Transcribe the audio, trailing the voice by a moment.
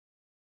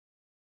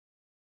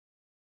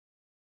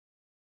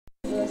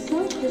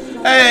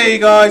Hey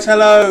guys,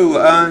 hello,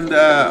 and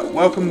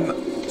welcome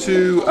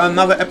to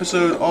another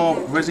episode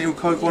of Resident Evil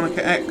Code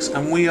Veronica X,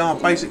 and we are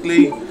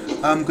basically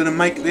going to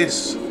make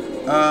this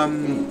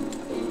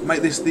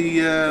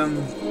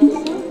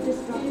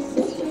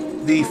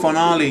the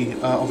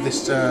finale of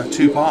this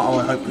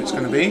two-part. I hope it's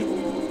going to be.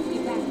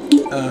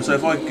 So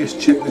if I just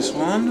check this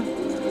one,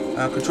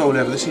 control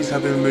lever. This needs to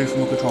have been removed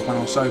from the control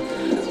panel. So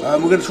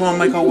we're going to try and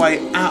make our way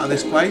out of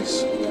this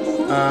place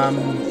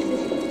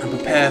and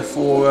prepare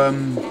for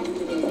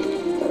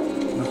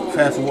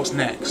what's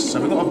next. So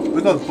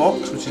we've got a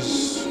box, which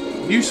is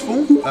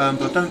useful,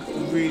 but I don't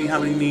really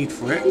have any need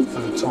for it for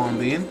the time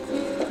being.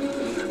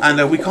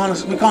 And we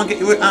can't get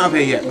you out of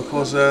here yet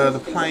because the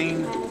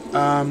plane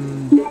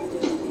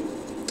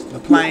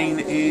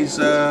is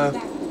the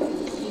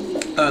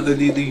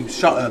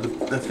shutter,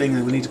 the thing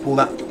that we need to pull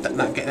get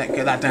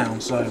that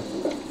down. So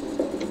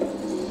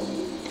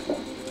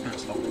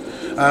that's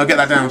locked. Get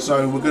that down.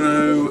 So we're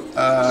going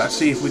to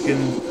see if we can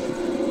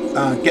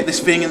get this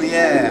thing in the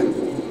air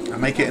and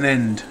make it an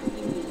end.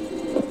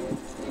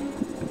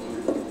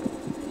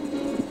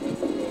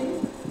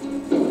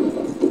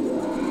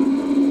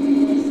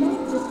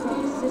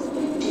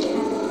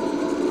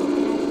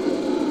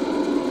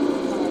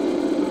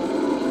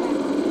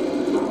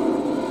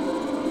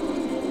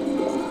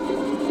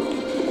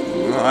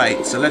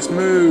 Right, so let's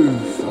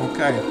move.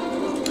 Okay.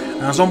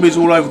 Now zombies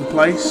all over the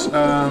place,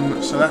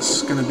 so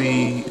that's going to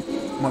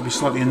might be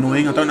slightly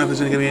annoying. I don't know if there's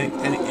going to be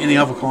any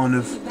other kind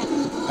of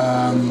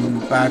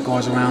bad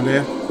guys around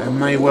here. There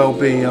may well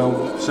be.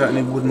 I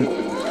certainly wouldn't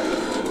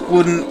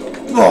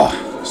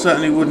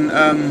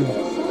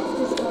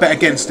bet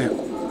against it.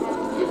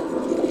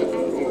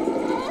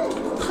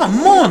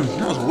 Come on,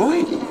 that was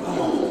alright.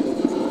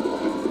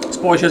 Oh.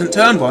 Surprised she hasn't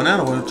turned by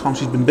now. By the time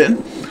she's been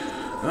bitten.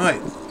 All right,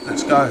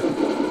 let's go.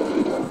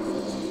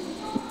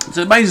 So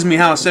it amazes me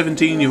how a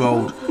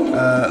 17-year-old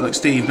like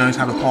Steve knows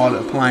how to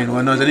pilot a plane,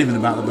 or knows anything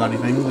about the bloody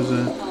thing.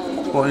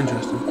 It's quite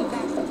interesting.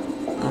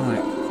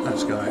 Alright,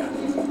 let's go.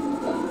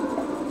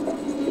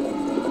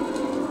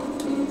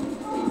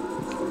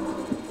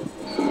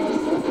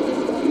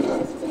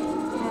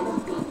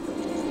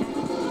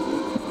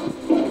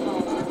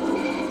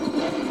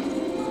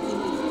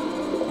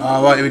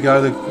 Right, here we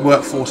go. The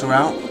workforce are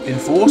out in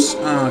force.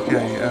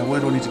 Okay,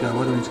 where do I need to go?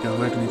 Where do I need to go?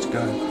 Where do I need to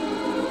go?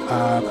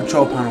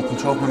 Control panel,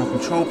 control panel,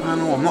 control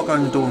panel. I'm not going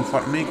to the door in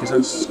front of me because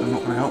that's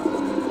not going to help.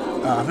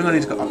 I think I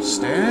need to go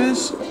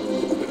upstairs.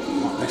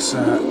 Like this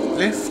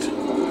lift.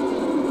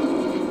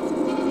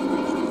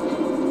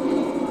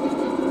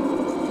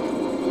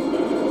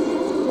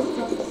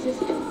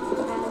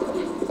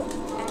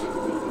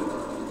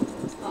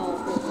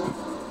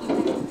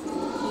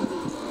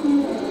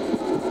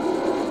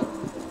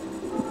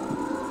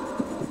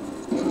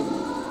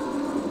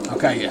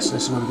 Okay, yes,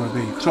 this is where we've got to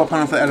be. Control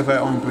panel for the elevator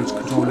iron bridge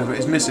control lever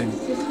is missing.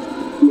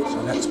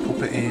 So let's pop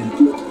it in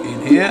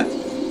here.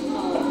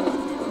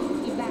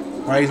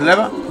 Raise the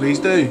lever, please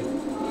do.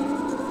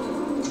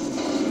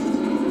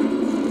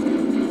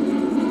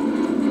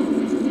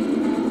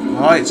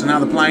 Alright, so now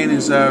the plane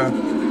is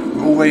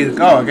all ready to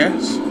go, I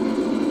guess.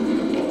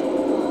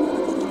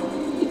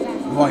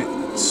 Right,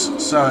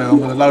 so I'm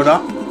going to load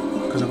up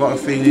because I've got a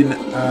feeling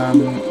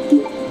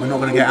we're not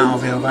going to get out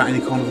of here without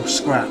any kind of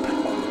scrap.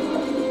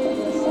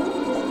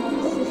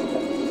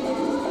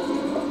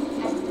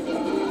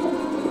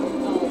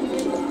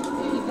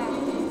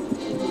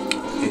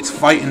 It's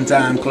fighting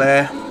time,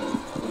 Claire.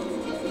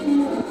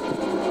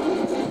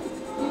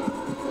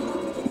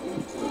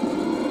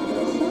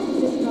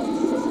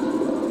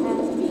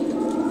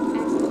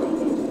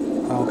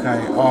 Okay,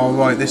 oh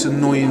right, this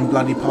annoying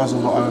bloody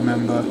puzzle that I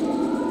remember.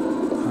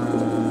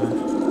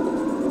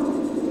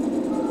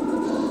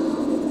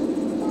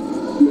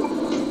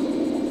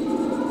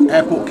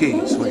 Airport key,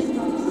 sweet.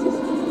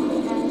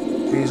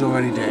 He's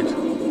already dead.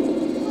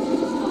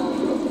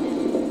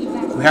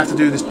 We have to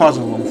do this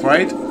puzzle, I'm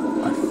afraid.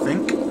 I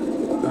think.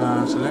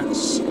 So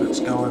let's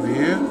go over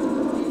here.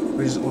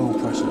 Bridge's oil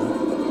pressure.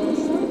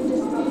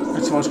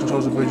 This device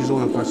controls the bridge's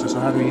oil pressure. So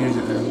how do we use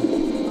it then?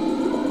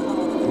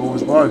 Door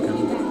is broken.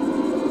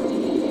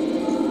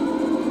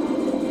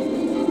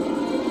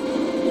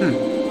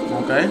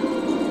 Okay.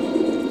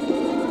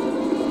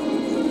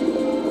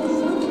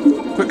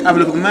 Quick, have a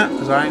look at the map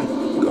because I ain't.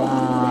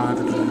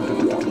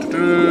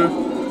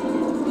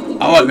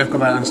 Alright, we have to go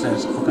back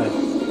downstairs. Okay.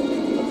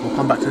 We'll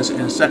come back to this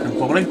in a second,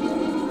 probably.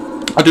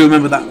 I do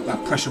remember that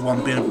pressure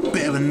one being a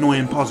bit of an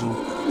annoying puzzle.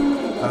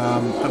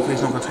 Hopefully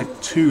it's not going to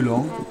take too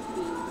long.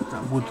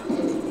 That would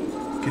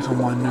get on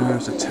my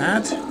nerves a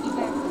tad.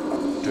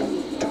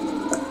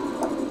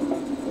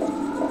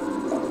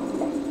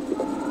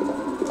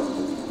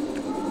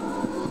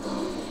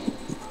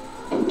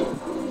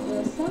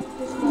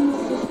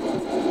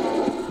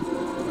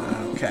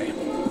 Okay.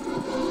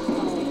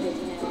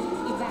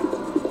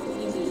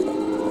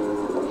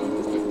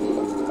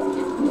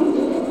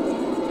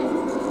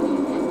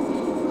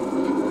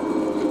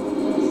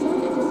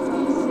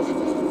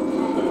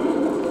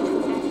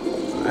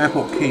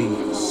 Airport key.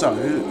 So,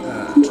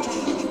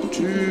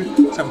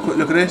 Let's have a quick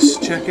look at this,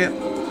 check it.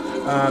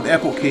 The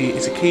airport key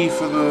is a key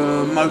for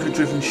the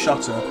motor-driven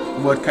shutter.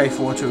 The word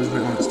K42 is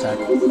written on its tag.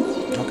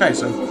 Okay,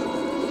 so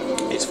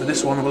it's for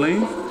this one, I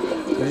believe.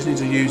 So I just need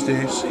to use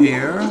this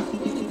here.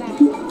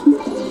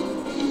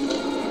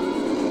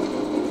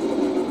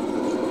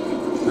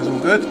 That's all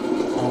good.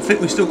 I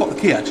think we still got the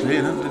key actually.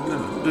 It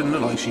didn't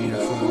look like she threw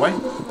it away.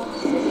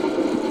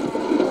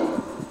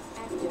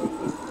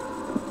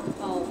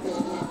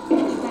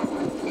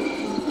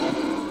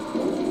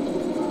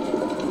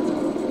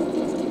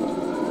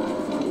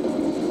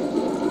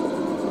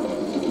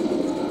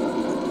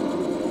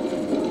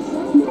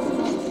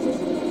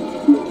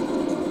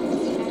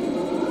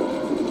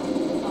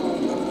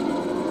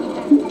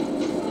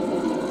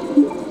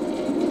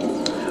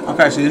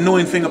 Okay, so the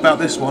annoying thing about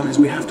this one is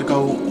we have to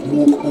go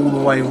walk all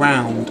the way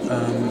round. So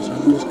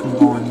I'll just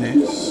combine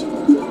this.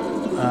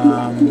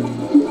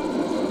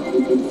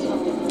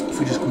 If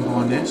we just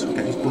combine this, we'll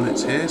get these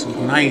bullets here. Some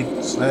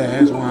grenades there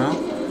as well.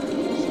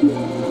 So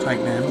we'll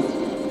take them.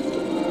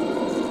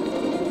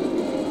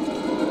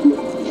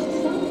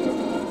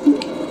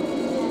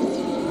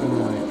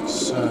 Alright,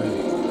 so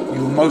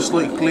you will most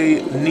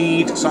likely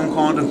need some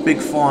kind of big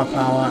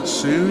firepower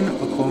soon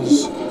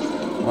because,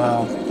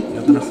 well,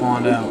 you're going to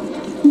find out.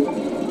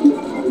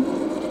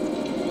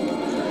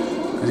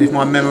 Because if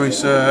my memory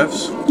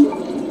serves,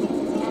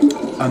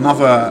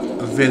 another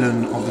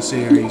villain of the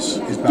series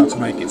is about to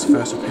make its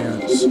first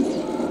appearance.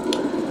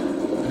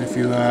 And if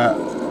you are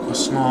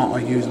smart, I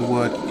use the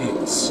word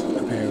its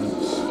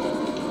appearance.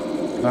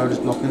 Load is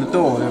blocking the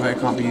door, therefore it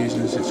can't be used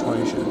in this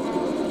situation.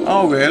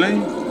 Oh really?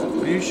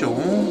 Are you sure?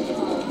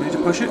 We need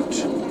to push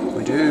it?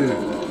 We do.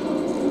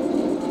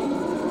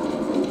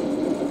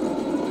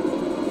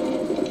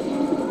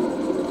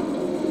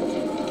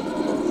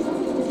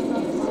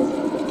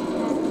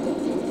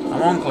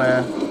 Come on,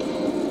 Claire.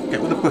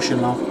 Get with the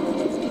pushing, love.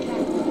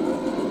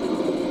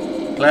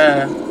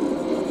 Claire.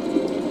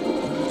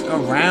 Let's go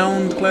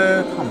round,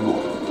 Claire. Come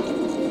on.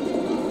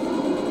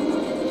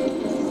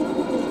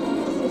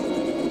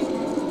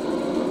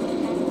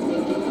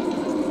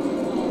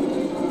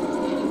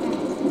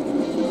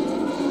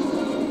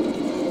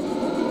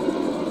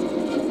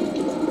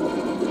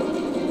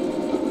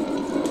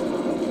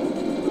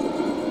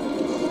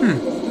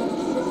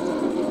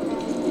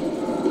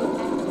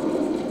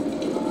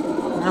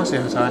 That's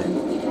irritating.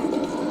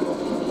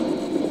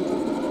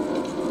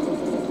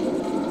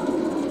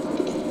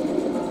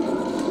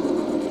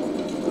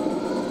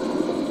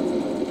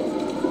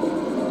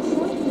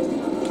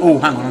 Oh,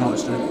 hang on, I know what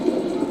it's doing.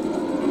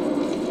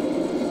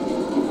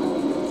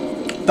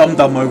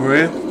 Dum-dum over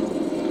here.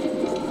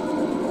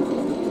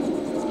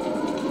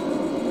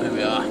 There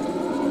we are.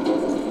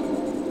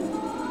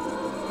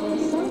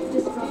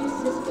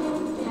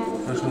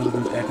 First one's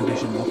the air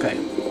conditioning, okay.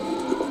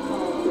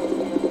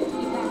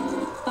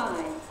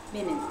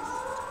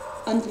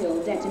 Until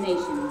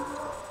detonation.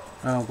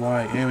 Oh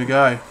right, here we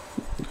go.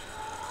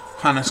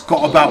 And it's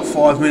got about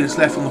 5 minutes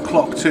left on the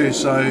clock too,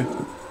 so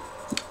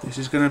this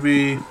is gonna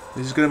be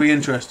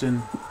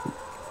interesting.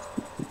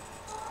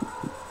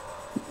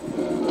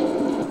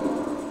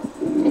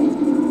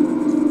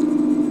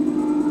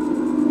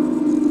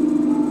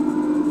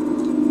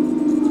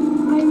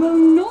 I will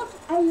not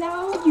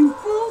allow you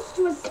fools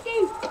to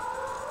escape.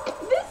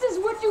 This is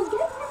what you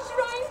get for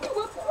trying to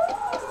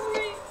oppose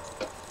me.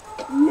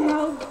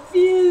 Now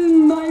feel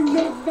my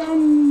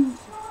revenge.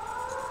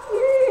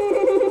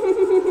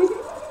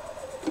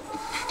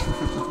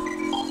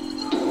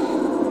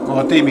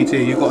 Oh,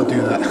 DBT, you've got to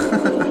do that.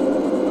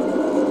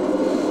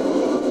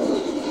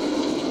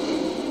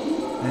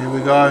 Here we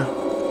go.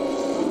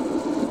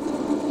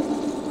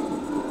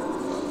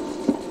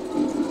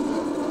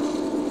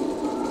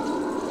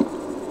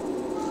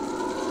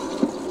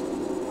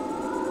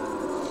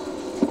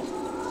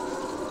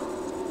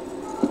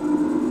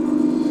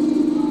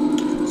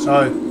 So,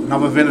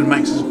 another villain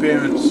makes his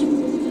appearance.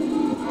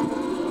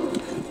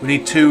 We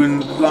need two in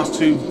the last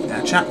two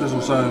chapters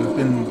or so. Have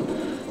been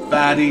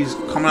baddies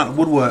coming out of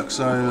the woodwork.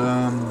 So,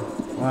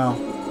 wow,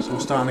 it's all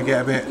starting to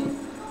get a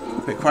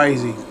bit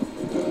crazy.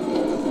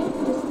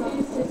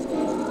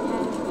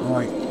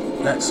 Right,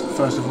 let's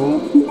first of all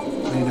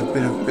need a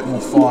bit more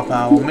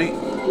firepower on me.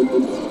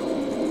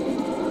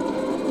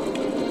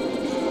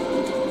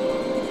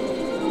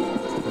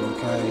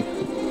 Okay,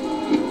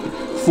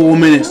 4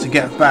 minutes to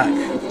get back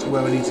to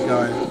where we need to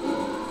go.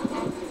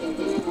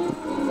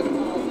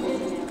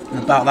 And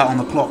about that on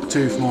the clock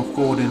too for my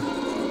recording.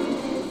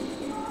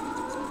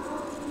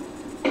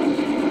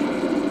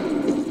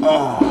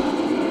 Oh,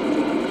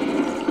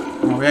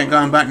 well, we ain't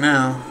going back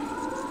now.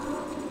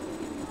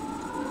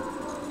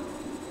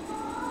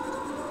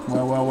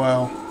 Well, well,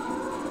 well.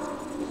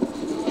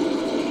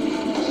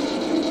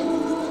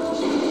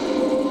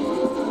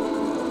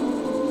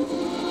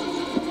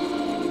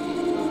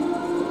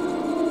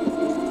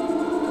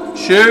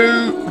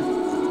 Shoot!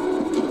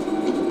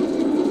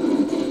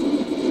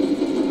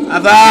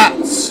 Have that!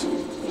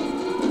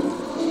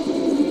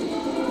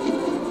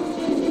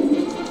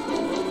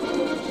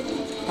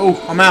 Oh,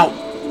 I'm out.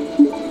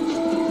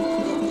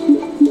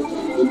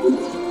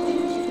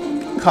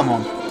 Come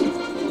on.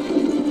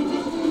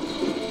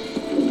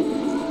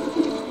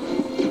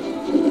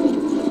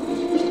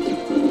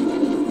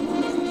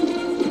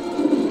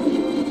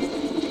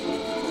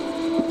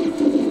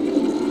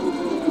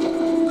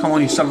 Come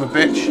on, you son of a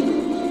bitch.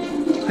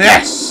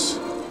 Yes!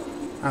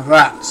 Have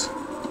that.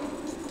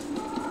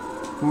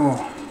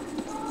 Oh.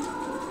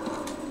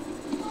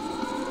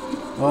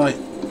 Right.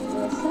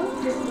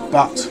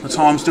 But the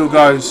time still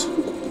goes.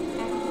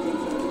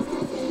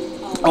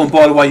 Oh, and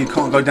by the way, you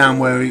can't go down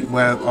where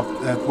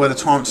the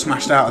time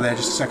smashed out of there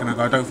just a second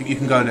ago. I don't think you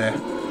can go there.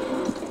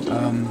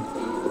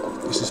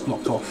 This is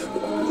blocked off.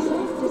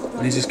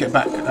 I need to just get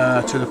back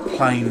to the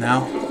plane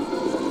now.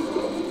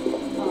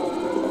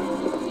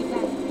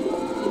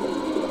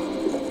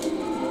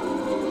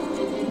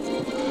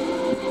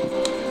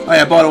 Oh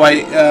yeah, by the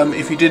way,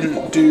 if you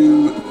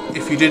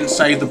didn't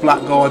save the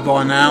black guy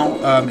by now,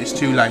 it's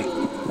too late.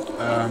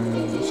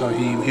 So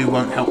he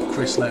won't help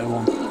Chris later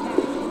on, I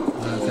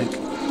don't think.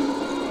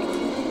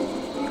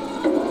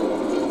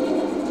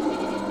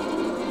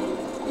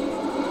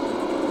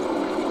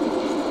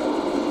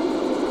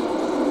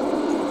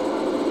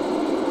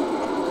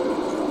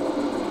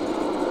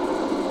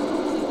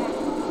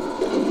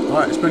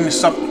 Right, let's bring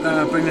this up,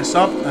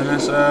 and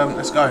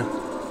let's go.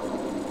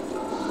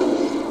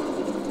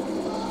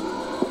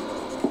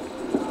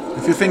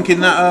 If you're thinking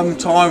that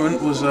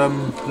Tyrant was a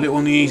little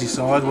on the easy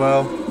side,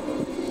 well,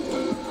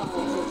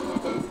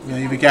 yeah,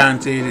 you'll be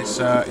guaranteed it's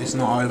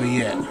not over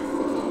yet.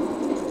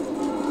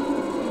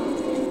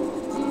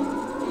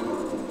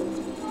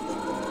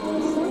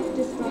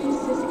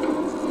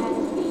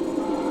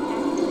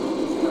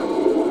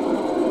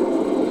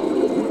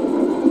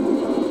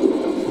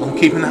 I'm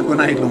keeping that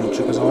grenade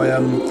launcher because I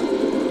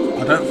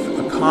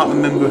can't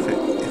remember if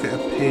it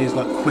appears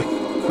like quick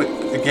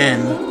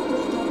again.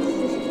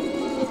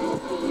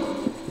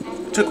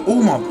 It took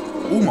all my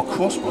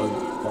crossbow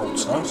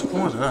bolts though. I'm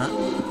surprised at that.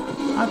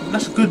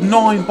 That's a good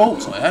 9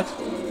 bolts I had. I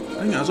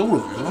think that was all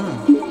of them as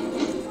well.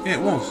 Yeah,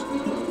 it was.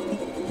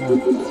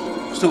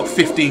 Well, still got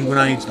 15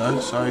 grenades though,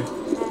 so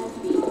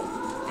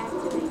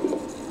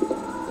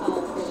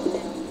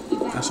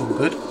that's all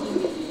good.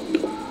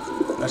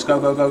 Let's go.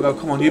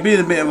 Come on, you'll be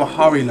in a bit of a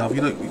hurry, love.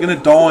 You're gonna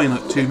die in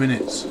like 2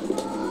 minutes.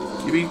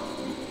 You'll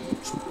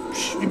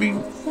be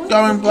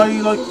going and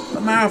play like a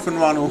marathon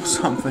run or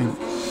something.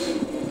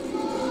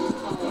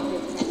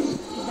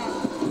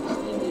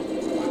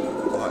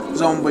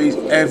 Zombies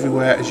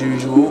everywhere as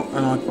usual,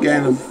 and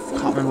again I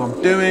can't remember what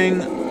I'm doing.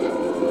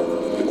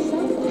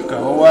 Go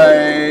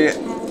away.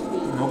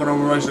 I'm not going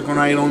to waste a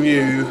grenade on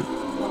you.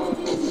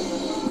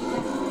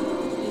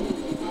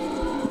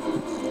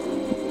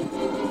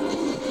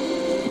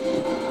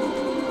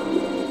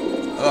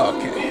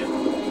 Okay.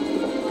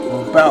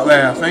 Well, about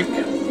there I think.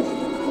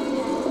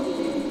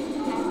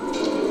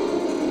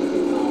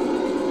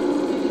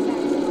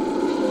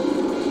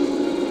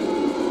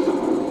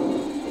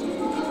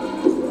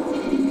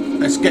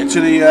 Let's get to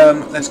the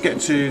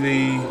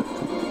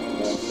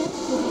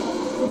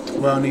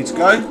where I need to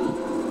go.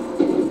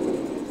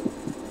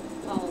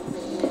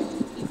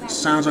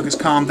 Sounds like it's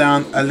calmed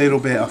down a little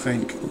bit, I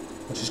think,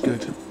 which is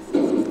good.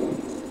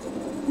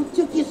 What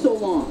took you so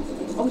long?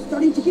 I was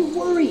starting to get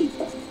worried.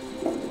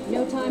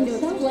 No time to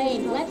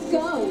explain. Let's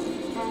go.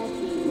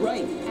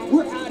 Right,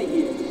 we're out of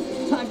here.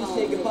 Time to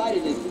say goodbye to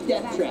this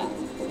death trap.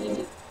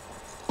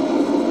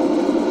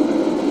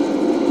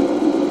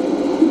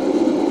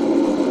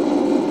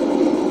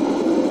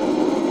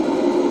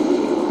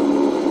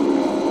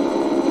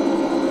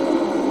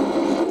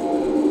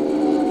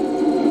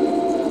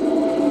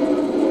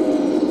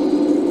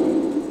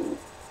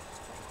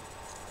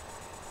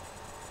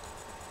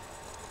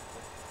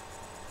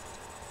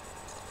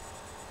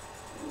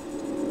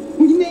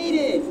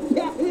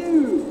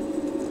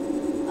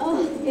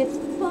 It's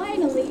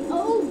finally